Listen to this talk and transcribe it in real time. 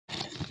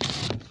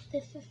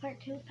This is part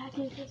 2 of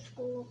packing to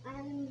school.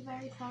 I'm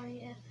very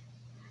sorry if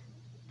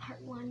part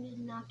 1 did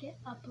not get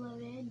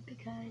uploaded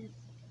because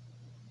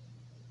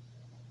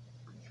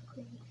I was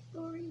cleaning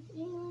stories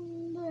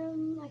and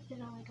I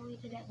accidentally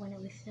deleted it when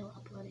it was still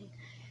uploading.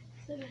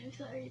 So I'm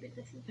sorry, but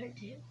this is part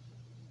 2.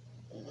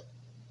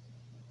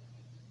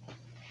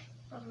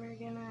 But we're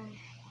gonna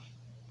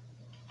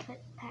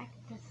pack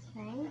this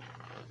thing,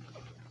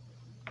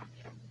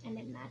 and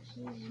it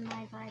matches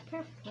my vibe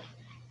perfectly.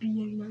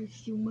 Being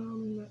nice to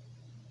mom.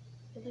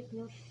 There's like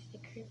no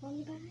stickers on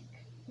the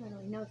back.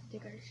 Literally no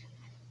stickers.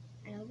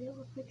 I know they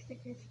look like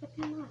stickers, but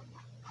they're not.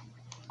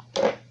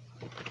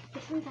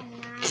 This one's a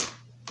nine.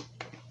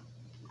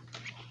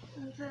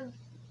 It says,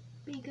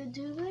 "Be good,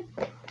 do good."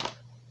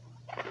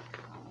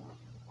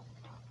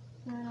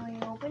 And then when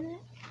you open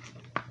it,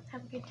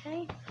 have a good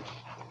day.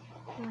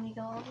 And when you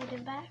go all the way to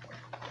the back,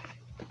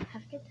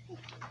 have a good day.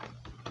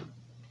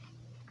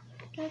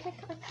 There's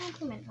like a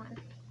compliment one.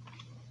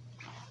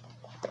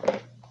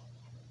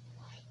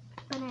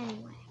 But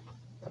anyway.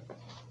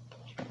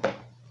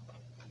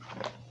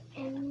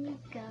 In you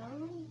go.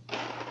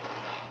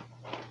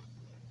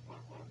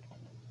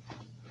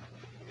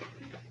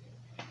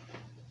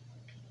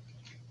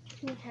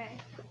 Okay.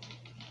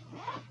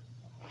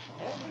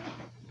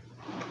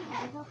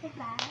 There's off the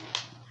bag.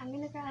 I'm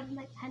gonna grab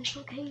my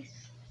pencil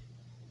case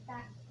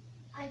that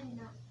I do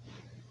not.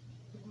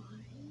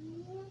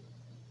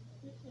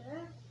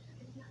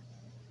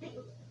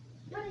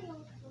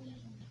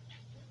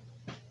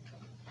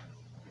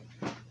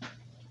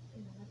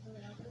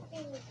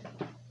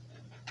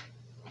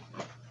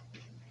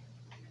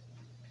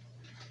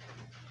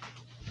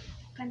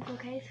 Pencil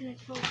case and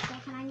it's full of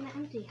stuff, and I'm gonna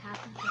empty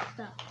half of the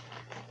stuff.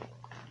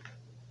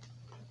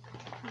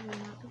 I will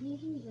not be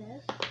using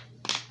this.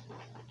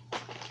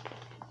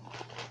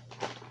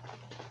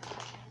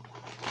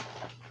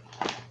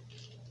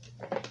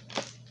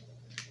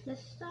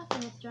 This stuff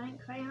and this giant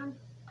crayon.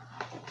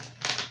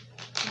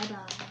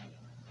 Bye-bye.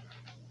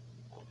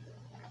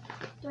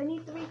 Do I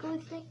need 3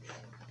 glue sticks?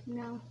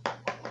 No.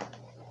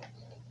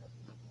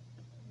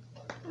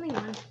 Only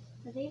one.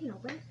 Are they even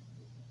open?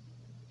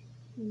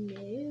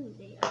 No,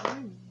 they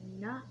are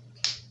not.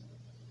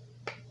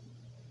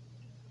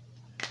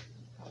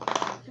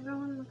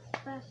 Everyone looks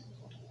best.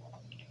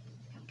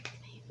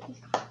 He's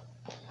gone.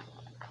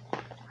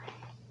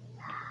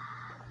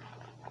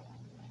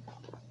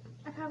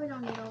 I probably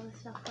don't need all this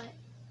stuff, but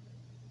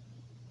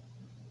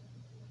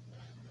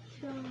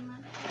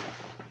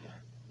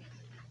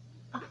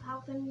a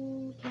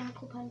 1,000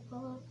 mechanical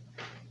pencils,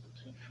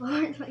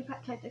 24,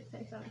 25,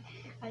 26, sorry.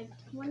 I have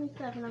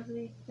 27 of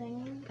these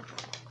things.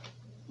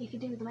 You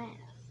could do the math.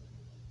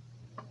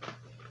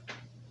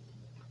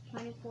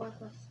 24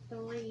 plus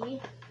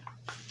 3.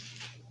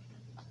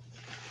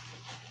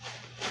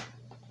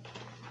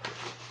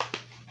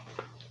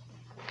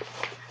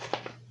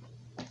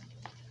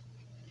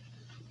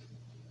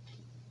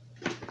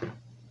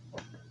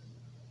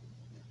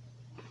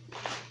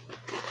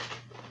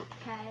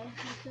 Okay,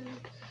 this is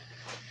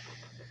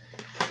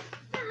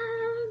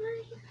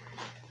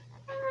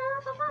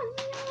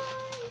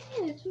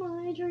it's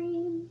my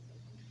dream.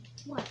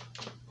 What?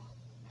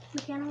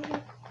 Mechanical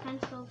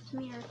pencils to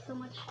me are so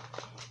much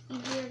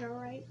easier to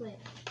write with.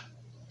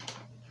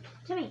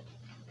 To me.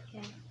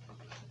 Okay.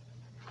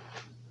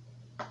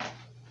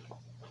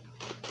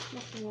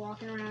 Just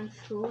walking around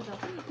school with a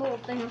whole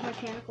thing of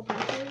mechanical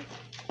pencils.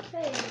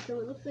 Hey, so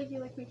it looks like you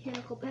like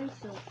mechanical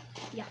pencils.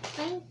 Yeah,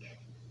 think.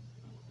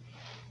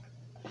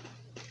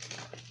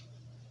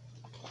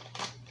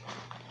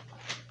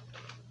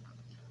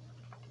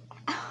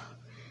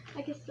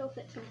 I could still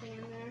fit something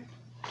in there.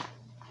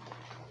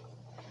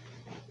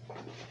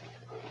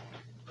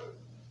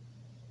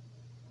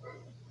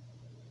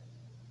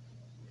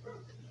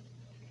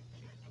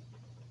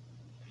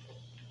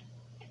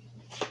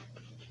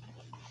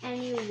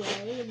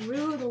 Anyway,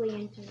 rudely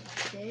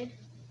interrupted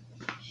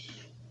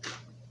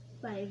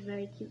by a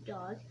very cute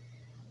dog.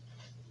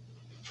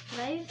 But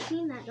I've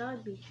seen that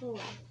dog before.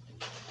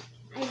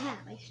 I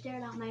have. I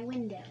stared out my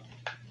window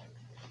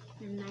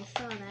and I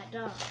saw that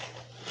dog.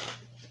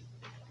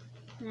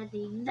 And had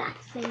the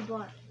exact same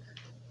bark.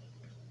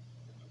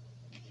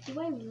 Do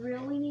I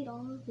really need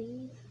all of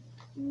these?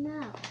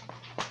 No.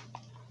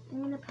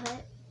 I'm gonna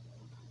put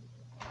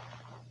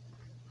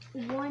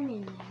one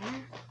in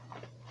there.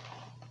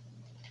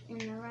 And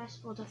the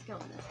rest will just go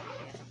in this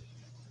pocket.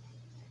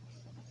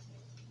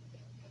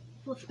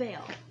 We'll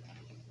spell.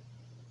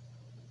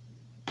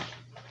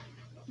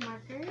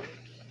 Markers.